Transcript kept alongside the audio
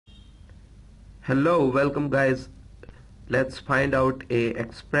Hello, welcome guys. Let's find out a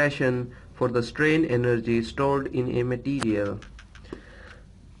expression for the strain energy stored in a material.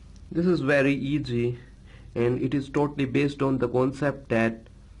 This is very easy and it is totally based on the concept that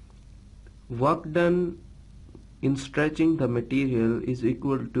work done in stretching the material is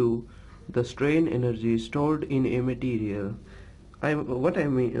equal to the strain energy stored in a material. What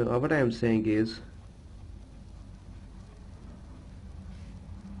I am saying is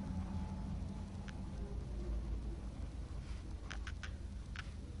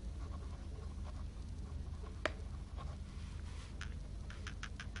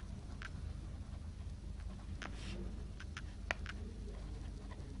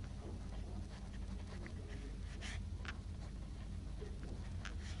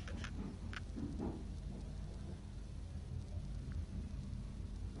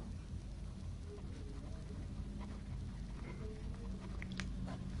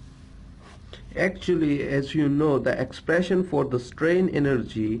actually, as you know, the expression for the strain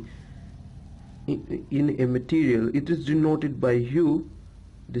energy in a material, it is denoted by U.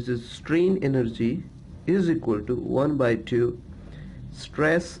 This is strain energy is equal to 1 by 2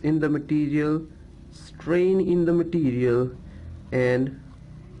 stress in the material, strain in the material, and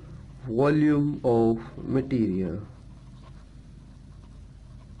volume of material.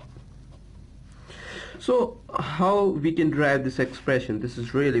 So how we can derive this expression? This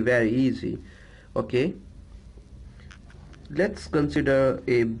is really very easy. Okay, let's consider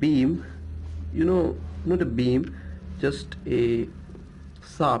a beam, not a beam, just a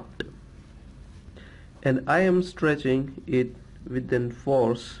shaft, and I am stretching it with an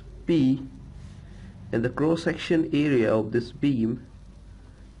force P, and the cross section area of this beam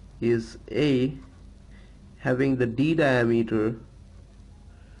is A, having the D diameter.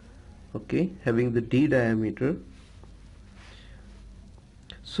 Okay, having the D diameter.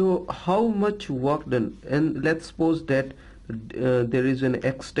 So how much work done? And let's suppose that there is an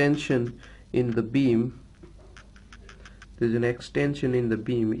extension in the beam. There's an extension in the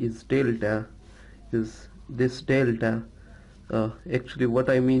beam is delta, is this delta. Actually what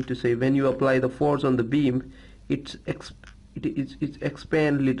I mean to say, when you apply the force on the beam, it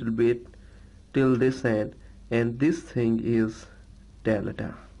expand little bit till this end, and this thing is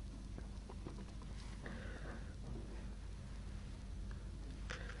delta.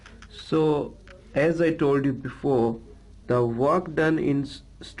 So as I told you before, the work done in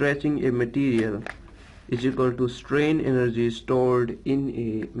stretching a material is equal to strain energy stored in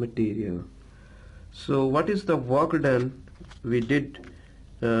a material. So what is the work done we did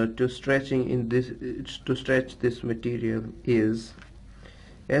to stretch this material is,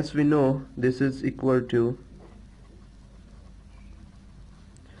 as we know, this is equal to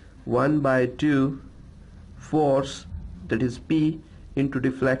 1 by 2 force, that is P, into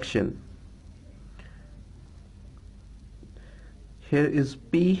deflection. Here is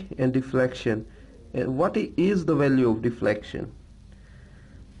P and deflection. And what is the value of deflection?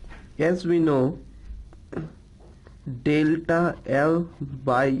 As we know, delta L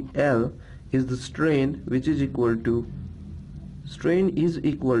by L is the strain, which is equal to stress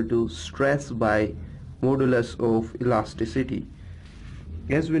by modulus of elasticity.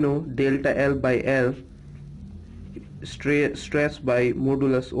 As we know, delta L by L, stress by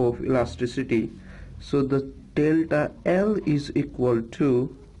modulus of elasticity. So the delta L is equal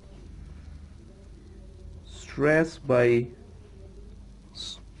to stress by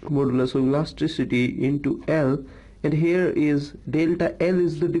modulus of elasticity into L, and here is delta L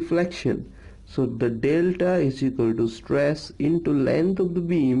is the deflection. So the delta is equal to stress into length of the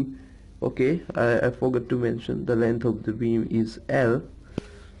beam. Okay, I forgot to mention the length of the beam is L.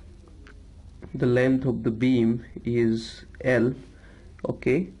 The length of the beam is L.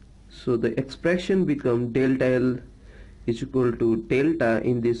 Okay, so the expression becomes delta L is equal to delta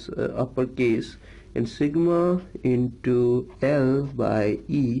in this uppercase and sigma into L by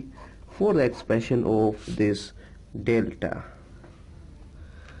E for the expression of this delta.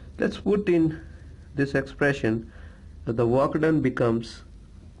 Let's put in this expression. The work done becomes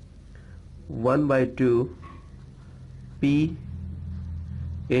 1 by 2 P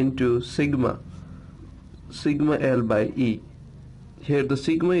into sigma L by E. Here the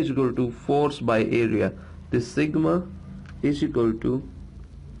sigma is equal to force by area. This sigma is equal to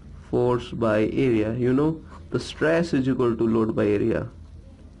force by area. You know, the stress is equal to load by area.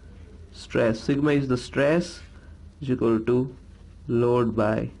 Stress, sigma is the stress, is equal to load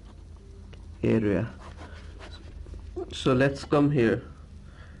by area. So let's come here.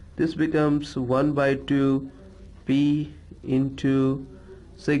 This becomes 1 by 2 P into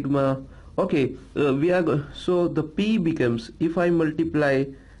sigma. Okay, so the P becomes, if I multiply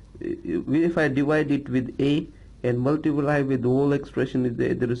if I divide it with A and multiply with the whole expression is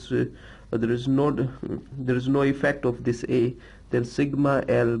there, there is no effect of this A, then sigma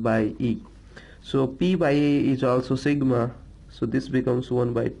L by E. So P by A is also sigma, so this becomes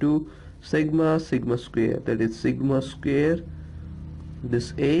 1 by 2 sigma square, that is sigma square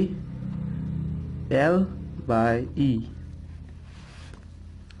this A L by E.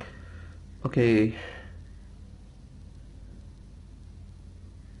 Okay,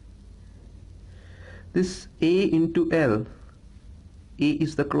 this A into L, A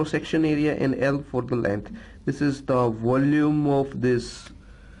is the cross section area and L for the length. This is the volume of this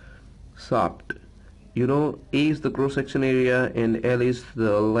shaft. You know, A is the cross section area and L is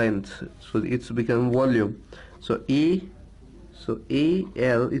the length, so it's become volume. So AL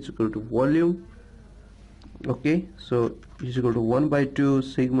is equal to volume. Okay, so is equal to 1 by 2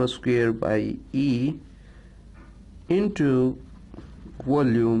 sigma square by E into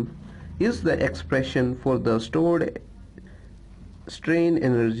volume is the expression for the stored strain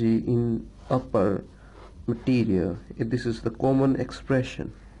energy in upper material. This is the common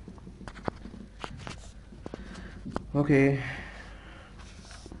expression. Okay,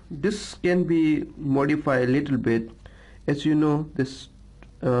 this can be modified a little bit. As you know,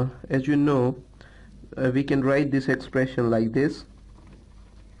 we can write this expression like this.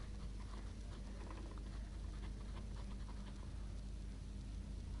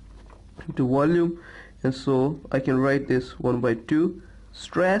 Into volume, and so I can write this 1 by 2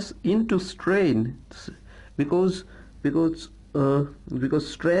 stress into strain, because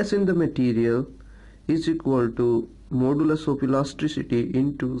stress in the material is equal to modulus of elasticity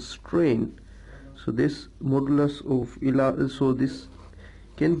into strain. So this modulus of so this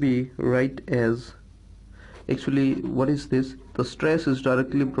can be write as, actually what is this, the stress is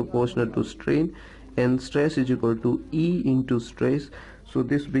directly proportional to strain and stress is equal to E into stress. So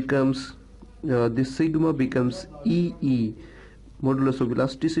this becomes this sigma becomes EE, modulus of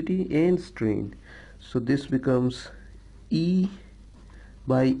elasticity and strain. So this becomes E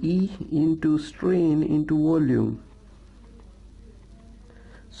by E into strain into volume.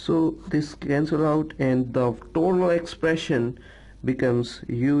 So this cancel out and the total expression becomes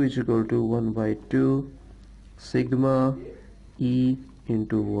U is equal to 1 by 2 sigma E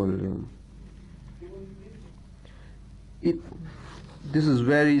into volume. This is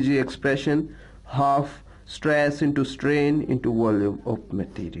very easy expression, half stress into strain into volume of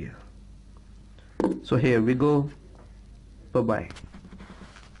material. So here we go. Bye bye.